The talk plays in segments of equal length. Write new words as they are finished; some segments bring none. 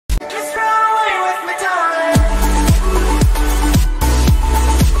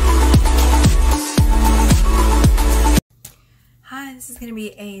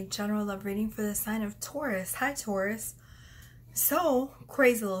general love reading for the sign of Taurus. Hi, Taurus. So,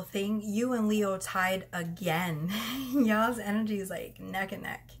 crazy little thing. You and Leo tied again. Y'all's energy is like neck and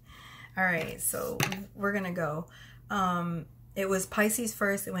neck. All right, so we're going to go. It was Pisces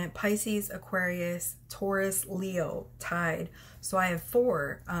first. It went Pisces, Aquarius, Taurus, Leo, tied. So I have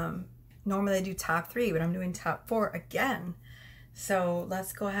 4. Normally I do top 3, but I'm doing top 4 again. So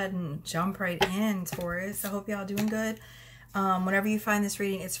let's go ahead and jump right in, Taurus. I hope y'all doing good. Whenever you find this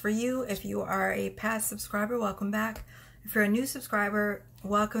reading, it's for you. If you are a past subscriber, welcome back. If you're a new subscriber,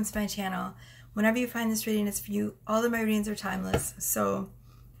 welcome to my channel. Whenever you find this reading, it's for you. All of my readings are timeless. So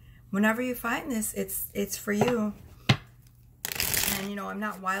whenever you find this, it's for you. And you know, I'm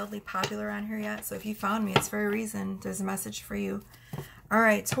not wildly popular on here yet. So if you found me, it's for a reason. There's a message for you. All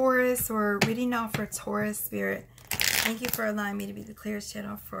right, Taurus, we're reading now for Taurus Spirit. Thank you for allowing me to be the clearest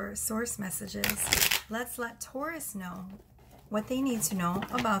channel for source messages. Let's let Taurus know what they need to know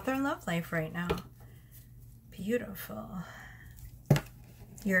about their love life right now. Beautiful.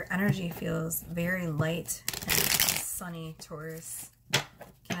 Your energy feels very light and sunny, Taurus.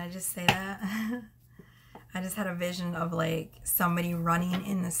 Can I just say that? I just had a vision of like somebody running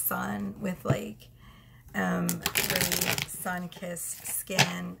in the sun with like really sun-kissed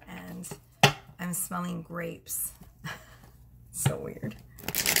skin, and I'm smelling grapes. So weird,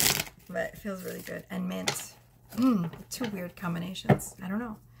 but it feels really good. And mint. 2 weird combinations. I don't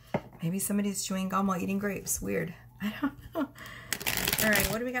know. Maybe somebody's chewing gum while eating grapes. Weird. I don't know. All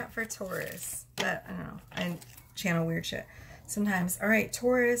right, what do we got for Taurus? But I don't know. I channel weird shit sometimes. All right,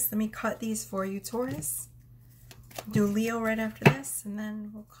 Taurus. Let me cut these for you, Taurus. Do Leo right after this, and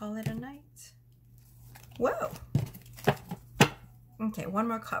then we'll call it a night. Whoa. Okay, one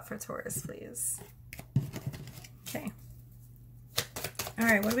more cut for Taurus, please. Okay. All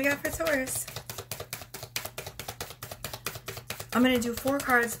right, what do we got for Taurus? I'm going to do 4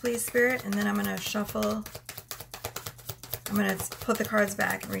 cards, please, Spirit, and then I'm going to shuffle. I'm going to put the cards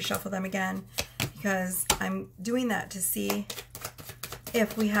back and reshuffle them again, because I'm doing that to see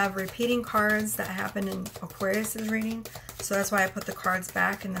if we have repeating cards that happen in Aquarius's reading. So that's why I put the cards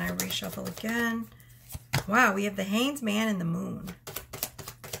back and then I reshuffle again. Wow, we have the Hanged Man and the Moon.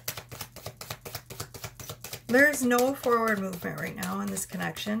 There's no forward movement right now in this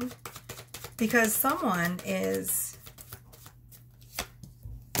connection because someone is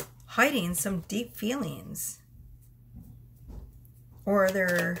hiding some deep feelings, or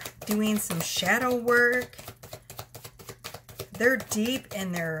they're doing some shadow work. They're deep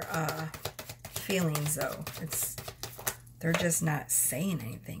in their feelings, though. They're just not saying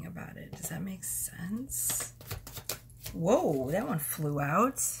anything about it. Does that make sense? Whoa, that one flew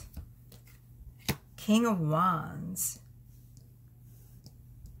out. King of Wands.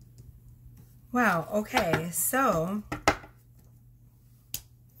 Wow, okay, so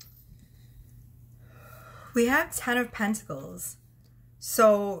we have 10 of Pentacles.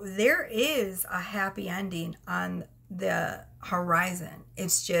 So there is a happy ending on the horizon.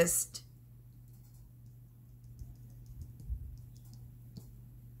 It's just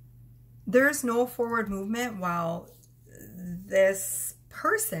there's no forward movement while this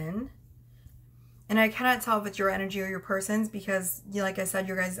person, and I cannot tell if it's your energy or your person's because, like I said,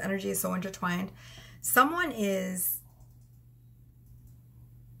 your guys' energy is so intertwined. Someone is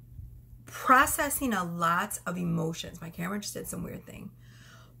processing a lot of emotions. My camera just did some weird thing.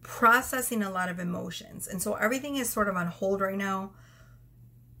 Processing a lot of emotions. And so everything is sort of on hold right now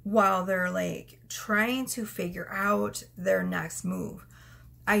while they're like trying to figure out their next move.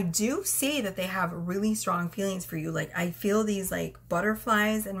 I do see that they have really strong feelings for you. Like I feel these like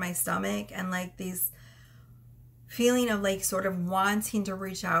butterflies in my stomach and like these feeling of like sort of wanting to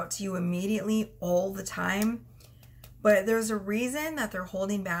reach out to you immediately all the time. But there's a reason that they're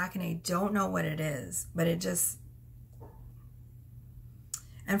holding back and I don't know what it is, but it just,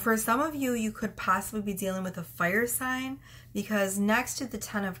 and for some of you, you could possibly be dealing with a fire sign because next to the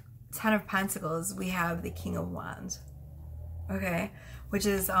 10 of Pentacles, we have the King of Wands. Okay, which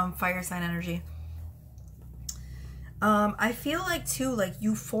is fire sign energy. I feel like too, like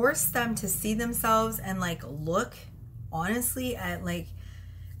you force them to see themselves and like look honestly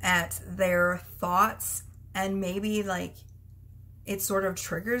at their thoughts, and maybe like it sort of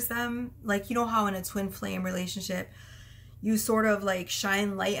triggers them. Like, you know how in a twin flame relationship, you sort of like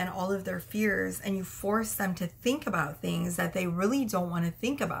shine light on all of their fears and you force them to think about things that they really don't want to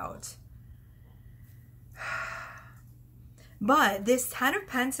think about. But this 10 of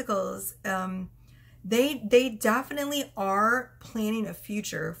Pentacles, they definitely are planning a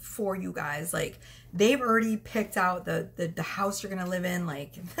future for you guys. Like they've already picked out the house you're gonna live in,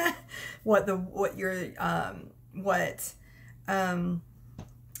 like what your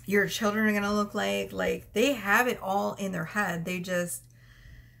your children are going to look like. Like, they have it all in their head. They just,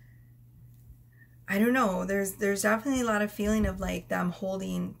 I don't know. There's definitely a lot of feeling of like them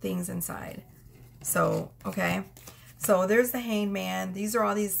holding things inside. So, okay. So there's the Hanged Man. These are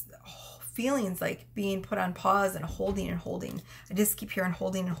all these feelings like being put on pause and holding and holding. I just keep hearing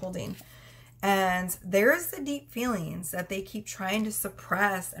holding and holding. And there's the deep feelings that they keep trying to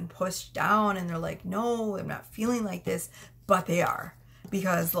suppress and push down. And they're like, no, I'm not feeling like this. But they are.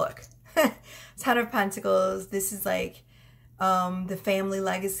 Because look, Ten of Pentacles. This is like the family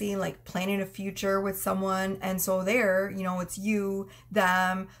legacy, like planning a future with someone. And so there, you know, it's you,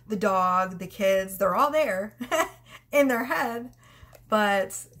 them, the dog, the kids. They're all there in their head.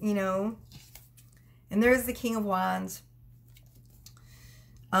 But, you know, and there's the King of Wands.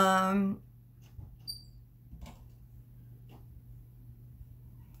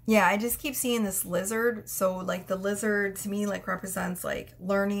 Yeah, I just keep seeing this lizard. So like the lizard to me like represents like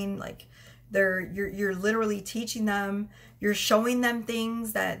learning, like you're literally teaching them, you're showing them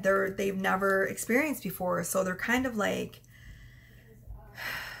things that they've never experienced before. So they're kind of like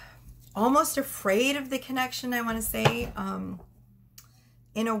almost afraid of the connection, I want to say,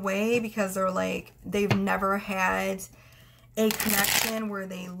 in a way, because they're like, they've never had a connection where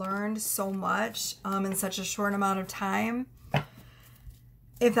they learned so much in such a short amount of time.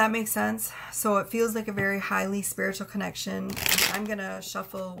 If that makes sense. So it feels like a very highly spiritual connection. I'm going to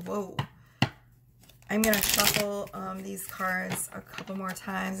shuffle, whoa. I'm going to shuffle these cards a couple more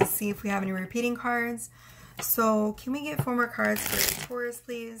times and see if we have any repeating cards. So can we get 4 more cards for Taurus,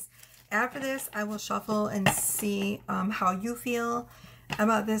 please? After this, I will shuffle and see how you feel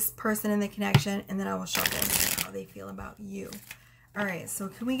about this person in the connection. And then I will shuffle and see how they feel about you. All right, so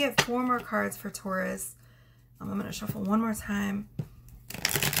can we get 4 more cards for Taurus? I'm going to shuffle one more time.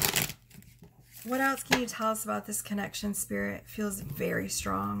 What else can you tell us about this connection, Spirit? It feels very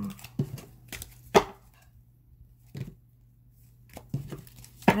strong.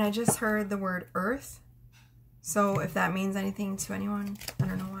 And I just heard the word earth. So if that means anything to anyone, I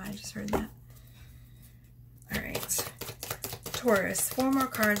don't know why I just heard that. All right. Taurus, 4 more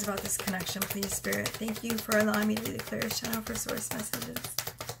cards about this connection, please, Spirit. Thank you for allowing me to be the clearest channel for source messages.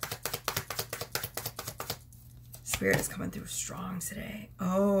 Spirit is coming through strong today.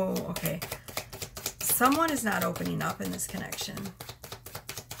 Oh, okay. Someone is not opening up in this connection.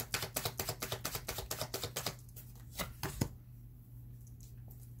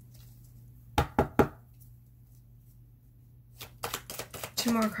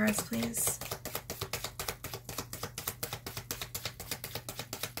 Two more cards, please.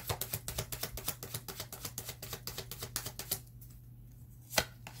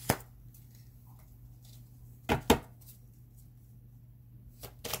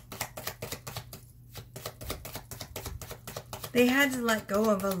 They had to let go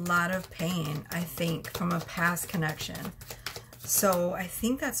of a lot of pain, I think, from a past connection. So I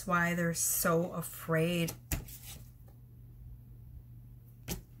think that's why they're so afraid.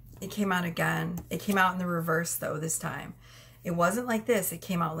 It came out again. It came out in the reverse, though, this time. It wasn't like this. It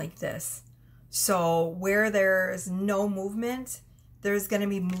came out like this. So where there's no movement, there's going to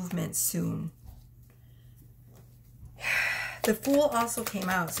be movement soon. The Fool also came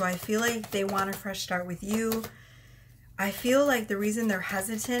out. So I feel like they want a fresh start with you. I feel like the reason they're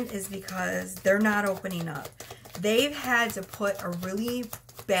hesitant is because they're not opening up. They've had to put a really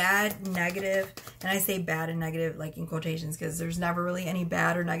bad negative, and I say bad and negative like in quotations because there's never really any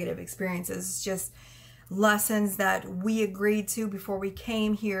bad or negative experiences. It's just lessons that we agreed to before we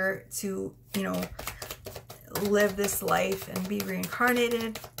came here to, you know, live this life and be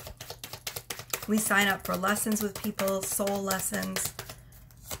reincarnated. We sign up for lessons with people, soul lessons.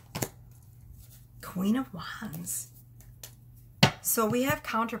 Queen of Wands. So we have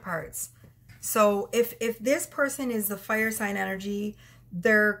counterparts. So if this person is the fire sign energy,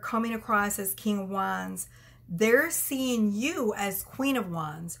 they're coming across as King of Wands. They're seeing you as Queen of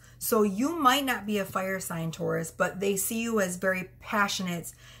Wands. So you might not be a fire sign, Taurus, but they see you as very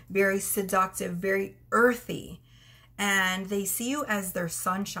passionate, very seductive, very earthy. And they see you as their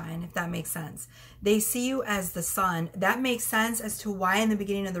sunshine, if that makes sense. They see you as the sun. That makes sense as to why in the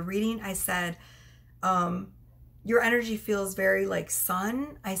beginning of the reading I said, your energy feels very like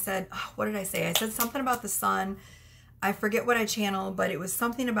sun. I said, oh, what did I say? I said something about the sun. I forget what I channeled, but it was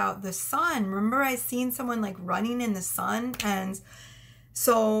something about the sun. Remember I seen someone like running in the sun? And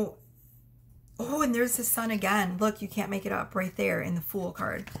so, oh, and there's the sun again. Look, you can't make it up right there in the Fool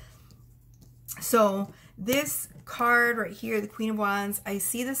card. So this card right here, the Queen of Wands, I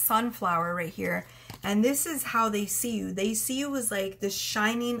see the sunflower right here. And this is how they see you. They see you as like this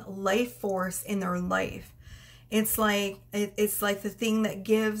shining life force in their life. It's like it's like the thing that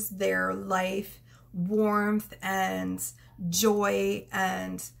gives their life warmth and joy,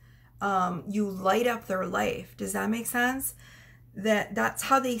 and you light up their life. Does that make sense? That's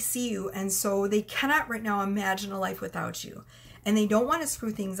how they see you, and so they cannot right now imagine a life without you, and they don't want to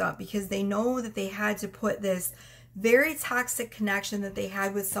screw things up because they know that they had to put this very toxic connection that they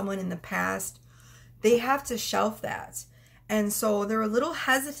had with someone in the past. They have to shelf that, and so they're a little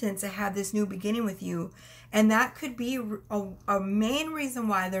hesitant to have this new beginning with you, and that could be a main reason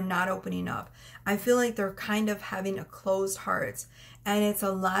why they're not opening up. I feel like they're kind of having a closed heart, and it's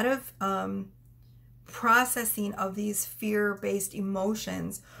a lot of processing of these fear-based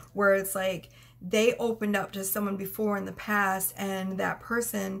emotions where it's like they opened up to someone before in the past and that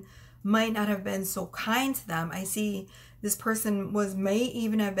person might not have been so kind to them. I see this person may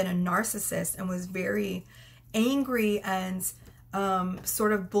even have been a narcissist and was very angry and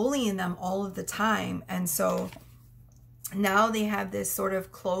sort of bullying them all of the time. And so now they have this sort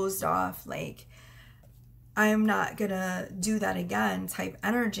of closed off, like, I'm not gonna do that again type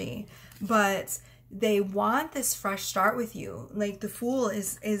energy. But they want this fresh start with you. Like the Fool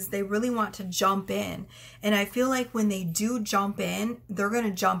is they really want to jump in. And I feel like when they do jump in, they're going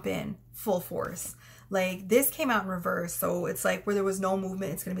to jump in full force. Like this came out in reverse. So it's like where there was no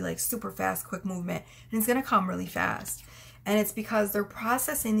movement, it's going to be like super fast, quick movement. And it's going to come really fast. And it's because they're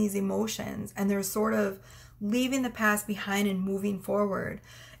processing these emotions and they're sort of leaving the past behind and moving forward.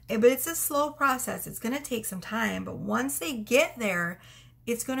 But it's a slow process. It's going to take some time. But once they get there,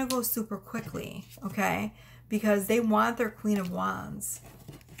 it's going to go super quickly, okay? Because they want their Queen of Wands.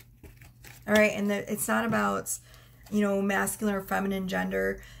 All right, and it's not about, you know, masculine or feminine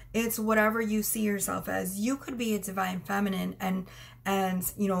gender. It's whatever you see yourself as. You could be a divine feminine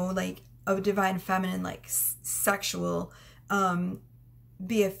and you know, like a divine feminine, like sexual,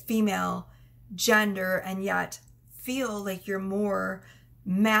 be a female gender and yet feel like you're more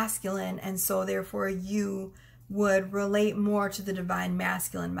masculine, and so therefore you would relate more to the divine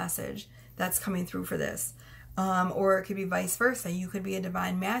masculine message that's coming through for this. Or it could be vice versa. You could be a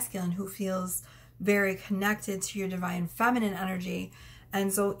divine masculine who feels very connected to your divine feminine energy.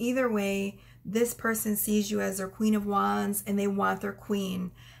 And so either way, this person sees you as their Queen of Wands and they want their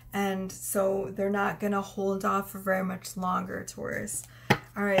queen. And so they're not going to hold off for very much longer, Taurus.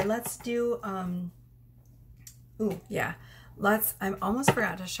 All right, let's do, I almost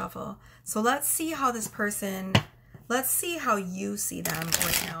forgot to shuffle. So let's see how this person, let's see how you see them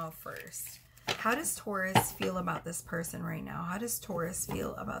right now first. How does Taurus feel about this person right now? How does Taurus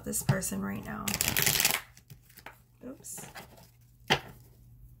feel about this person right now? Oops.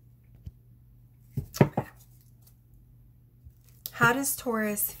 Okay. How does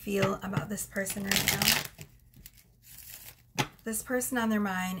Taurus feel about this person right now? This person on their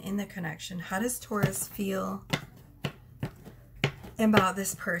mind in the connection. How does Taurus feel about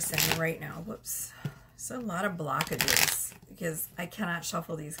this person right now? Whoops. There's a lot of blockages because I cannot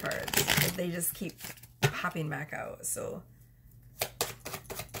shuffle these cards. They just keep popping back out. So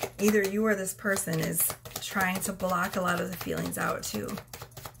either you or this person is trying to block a lot of the feelings out too.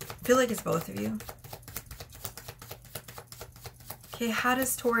 I feel like it's both of you. Okay, how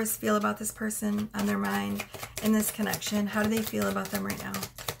does Taurus feel about this person on their mind in this connection? How do they feel about them right now?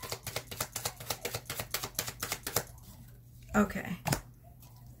 Okay.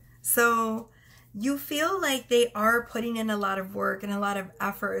 So you feel like they are putting in a lot of work and a lot of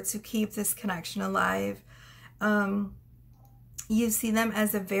effort to keep this connection alive. You see them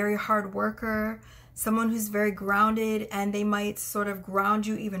as a very hard worker, someone who's very grounded, and they might sort of ground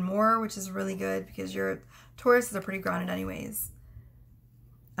you even more, which is really good because your Tauruses are pretty grounded anyways.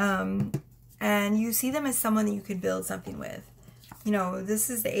 And you see them as someone that you could build something with. You know, this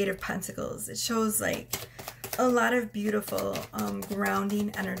is the Eight of Pentacles. It shows like a lot of beautiful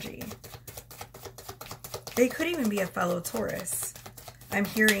grounding energy. They could even be a fellow Taurus. I'm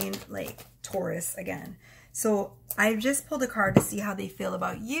hearing like Taurus again. So I just pulled a card to see how they feel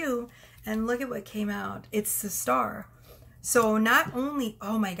about you, and look at what came out. It's the Star. So not only,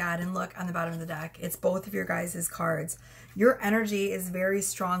 oh my God, and look on the bottom of the deck, it's both of your guys' cards. Your energy is very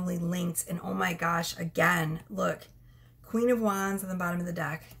strongly linked, and oh my gosh, again, look, Queen of Wands on the bottom of the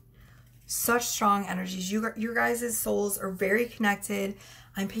deck. Such strong energies. Your guys' souls are very connected.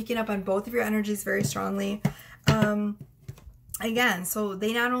 I'm picking up on both of your energies very strongly. Again, so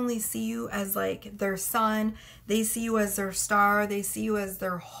they not only see you as like their sun, they see you as their star, they see you as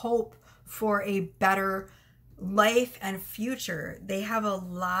their hope for a better life and future. They have a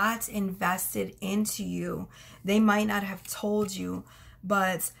lot invested into you. They might not have told you,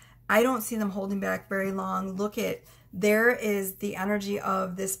 but I don't see them holding back very long. Look at there is the energy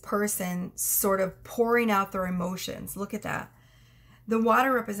of this person sort of pouring out their emotions. Look at that. The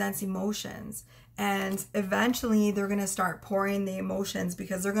water represents emotions, and eventually they're going to start pouring the emotions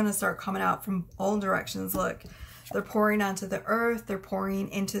because they're going to start coming out from all directions. Look, they're pouring onto the earth. They're pouring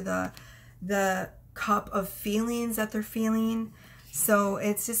into the cup of feelings that they're feeling. So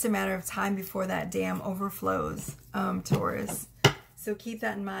it's just a matter of time before that dam overflows, Taurus. So keep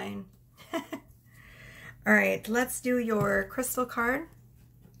that in mind. All right, let's do your crystal card.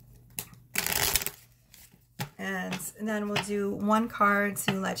 And then we'll do one card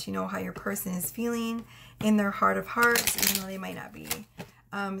to let you know how your person is feeling in their heart of hearts, even though they might not be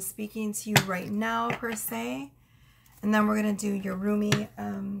speaking to you right now, per se. And then we're going to do your Rumi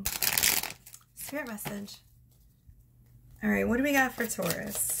spirit message. All right, what do we got for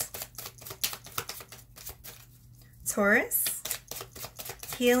Taurus? Taurus,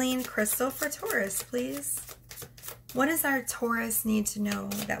 healing crystal for Taurus, please. What does our Taurus need to know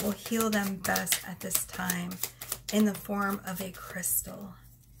that will heal them best at this time in the form of a crystal?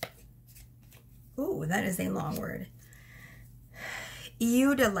 Ooh, that is a long word.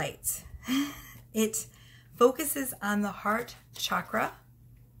 Eudolite. It focuses on the heart chakra.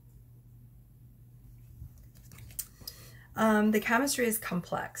 The chemistry is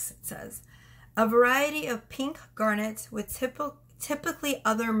complex, it says. A variety of pink garnet with typically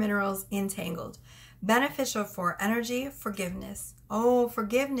other minerals entangled. Beneficial for energy, forgiveness. Oh,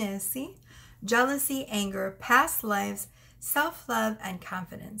 forgiveness, see? Jealousy, anger, past lives, self-love, and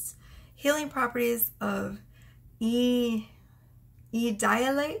confidence. Healing properties of Ediolite,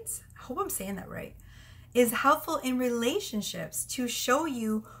 I hope I'm saying that right, is helpful in relationships to show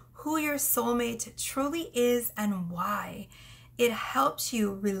you who your soulmate truly is and why. It helps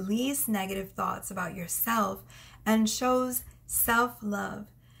you release negative thoughts about yourself and shows self-love.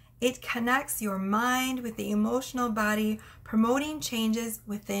 It connects your mind with the emotional body, promoting changes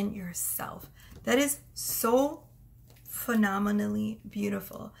within yourself. That is so phenomenally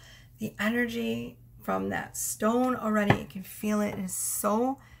beautiful. The energy from that stone already, you can feel it. It is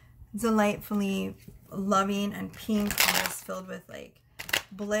so delightfully loving and pink, almost filled with like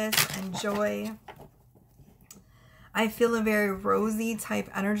bliss and joy. I feel a very rosy type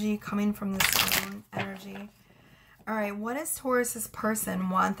energy coming from the stone energy. All right, what does Taurus's person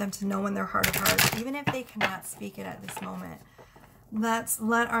want them to know in their heart of hearts, even if they cannot speak it at this moment? Let's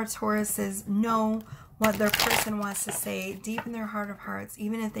let our Tauruses know what their person wants to say deep in their heart of hearts,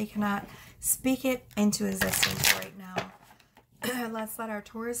 even if they cannot speak it into existence right now. Let's let our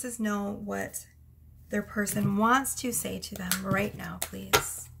Tauruses know what their person wants to say to them right now,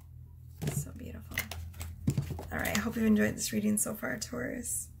 please. So beautiful. All right, I hope you've enjoyed this reading so far,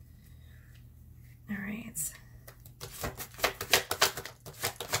 Taurus. All right.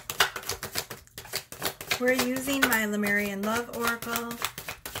 We're using my Lemurian Love Oracle.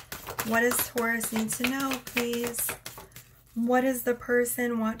 What does Taurus need to know, please? What does the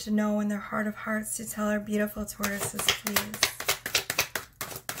person want to know in their heart of hearts to tell our beautiful Tauruses, please?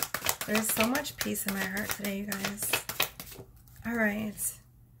 There's so much peace in my heart today, you guys. All right.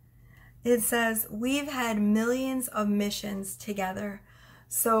 It says, we've had millions of missions together.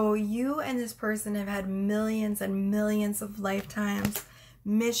 So you and this person have had millions and millions of lifetimes,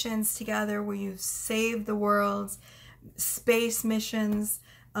 missions together where you've saved the world, space missions,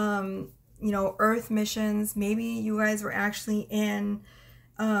 you know, earth missions. Maybe you guys were actually in,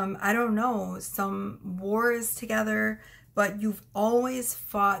 I don't know, some wars together, but you've always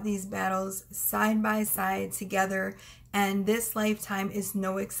fought these battles side by side together, and this lifetime is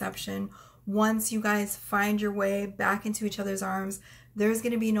no exception. Once you guys find your way back into each other's arms, there's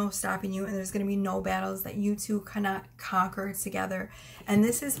going to be no stopping you, and there's going to be no battles that you two cannot conquer together. And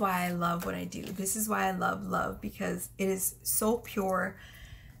this is why I love what I do. This is why I love love, because it is so pure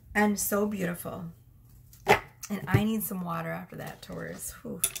and so beautiful. And I need some water after that, Taurus.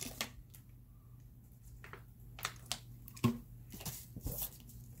 Whew.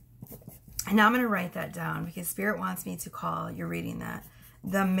 And now I'm going to write that down because Spirit wants me to call, you're reading that,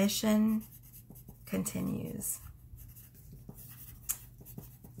 the mission continues.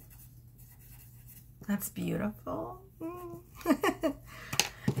 That's beautiful.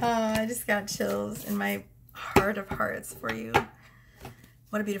 I just got chills in my heart of hearts for you.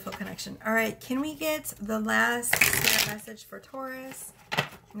 What a beautiful connection. All right, can we get the last Spirit message for Taurus?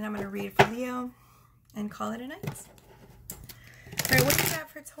 And I'm going to read for Leo and call it a night. All right, what do you got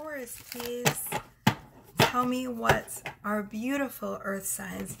for Taurus, please? Tell me what our beautiful earth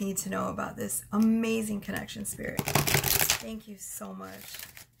signs need to know about this amazing connection, Spirit. Thank you so much.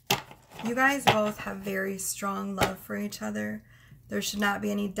 You guys both have very strong love for each other. There should not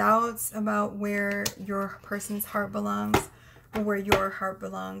be any doubts about where your person's heart belongs or where your heart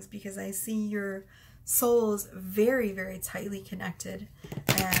belongs, because I see your souls very, very tightly connected,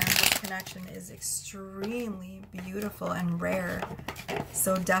 and this connection is extremely beautiful and rare.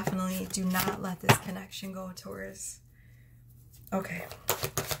 So definitely do not let this connection go, Taurus. Okay.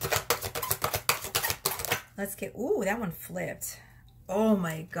 Let's get, ooh, that one flipped. Oh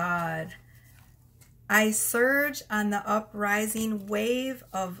my God. I surge on the uprising wave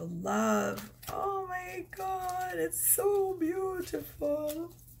of love. Oh my God, it's so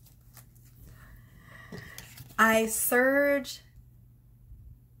beautiful. I surge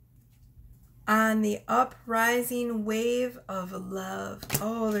on the uprising wave of love.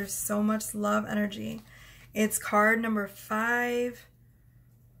 Oh, there's so much love energy. It's card number 5.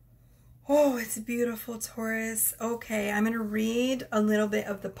 Oh, it's beautiful, Taurus. Okay, I'm going to read a little bit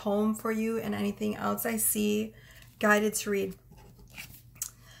of the poem for you, and anything else I see guided to read.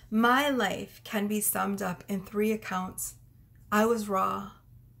 My life can be summed up in 3 accounts. I was raw,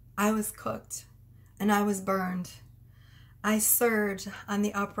 I was cooked, and I was burned. I surge on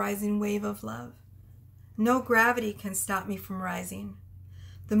the uprising wave of love. No gravity can stop me from rising.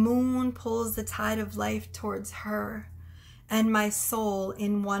 The moon pulls the tide of life towards her, and my soul,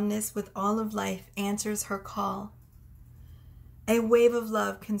 in oneness with all of life, answers her call. A wave of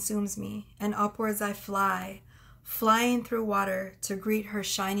love consumes me, and upwards I fly, flying through water to greet her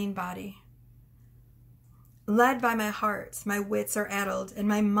shining body. Led by my heart, my wits are addled, and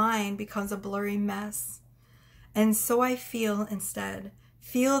my mind becomes a blurry mess. And so I feel instead,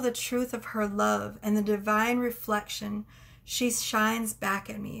 feel the truth of her love and the divine reflection she shines back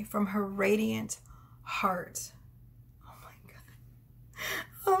at me from her radiant heart.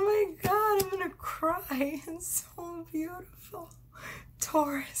 Oh my God, I'm gonna cry. It's so beautiful.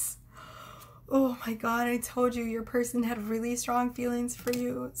 Taurus. Oh my God, I told you your person had really strong feelings for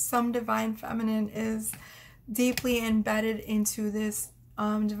you. Some divine feminine is deeply embedded into this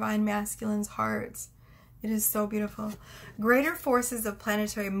divine masculine's heart. It is so beautiful. Greater forces of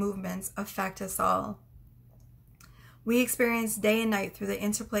planetary movements affect us all. We experience day and night through the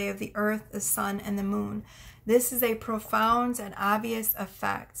interplay of the earth, the sun, and the moon. This is a profound and obvious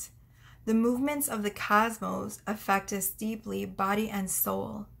effect. The movements of the cosmos affect us deeply, body and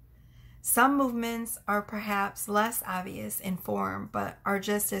soul. Some movements are perhaps less obvious in form, but are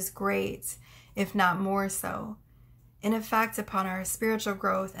just as great, if not more so, in effect upon our spiritual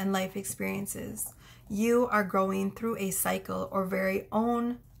growth and life experiences. You are going through a cycle,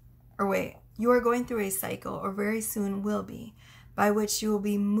 you are going through a cycle, or very soon will be, by which you will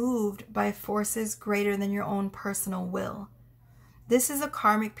be moved by forces greater than your own personal will. This is a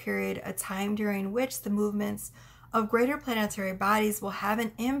karmic period, a time during which the movements of greater planetary bodies will have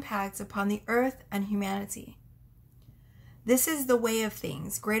an impact upon the earth and humanity. This is the way of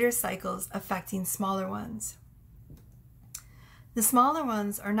things, greater cycles affecting smaller ones. The smaller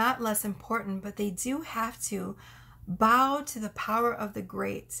ones are not less important, but they do have to bow to the power of the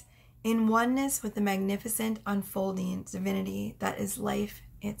great, in oneness with the magnificent unfolding divinity that is life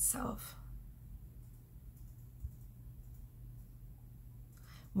itself.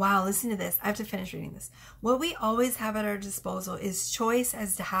 Wow, listen to this. I have to finish reading this. What we always have at our disposal is choice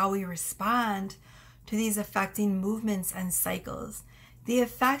as to how we respond to these affecting movements and cycles. The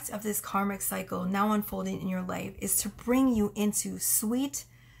effect of this karmic cycle now unfolding in your life is to bring you into sweet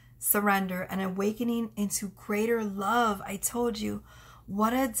surrender and awakening into greater love. I told you,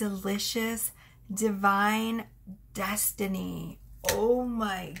 what a delicious divine destiny. Oh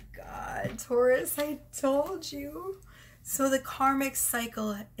my God, Taurus, I told you. So the karmic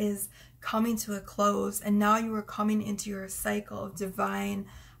cycle is coming to a close, and now you are coming into your cycle of divine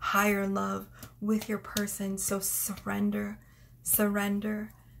higher love with your person. So surrender,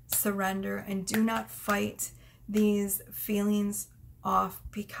 surrender, surrender, and do not fight these feelings off,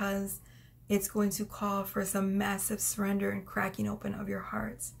 because it's going to call for some massive surrender and cracking open of your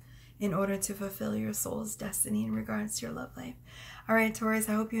hearts in order to fulfill your soul's destiny in regards to your love life. All right, Taurus,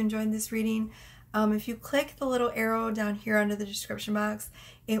 I hope you enjoyed this reading. If you click the little arrow down here under the description box,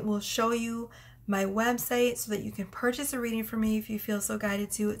 it will show you my website so that you can purchase a reading from me if you feel so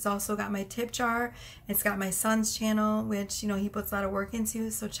guided to. It's also got my tip jar. It's got my son's channel, which, you know, he puts a lot of work into,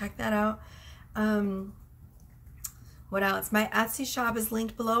 so check that out. What else? My Etsy shop is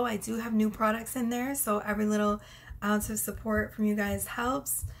linked below. I do have new products in there, so every little ounce of support from you guys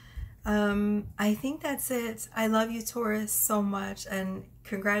helps. I think that's it. I love you, Taurus, so much, and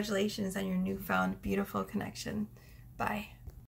congratulations on your newfound beautiful connection. Bye.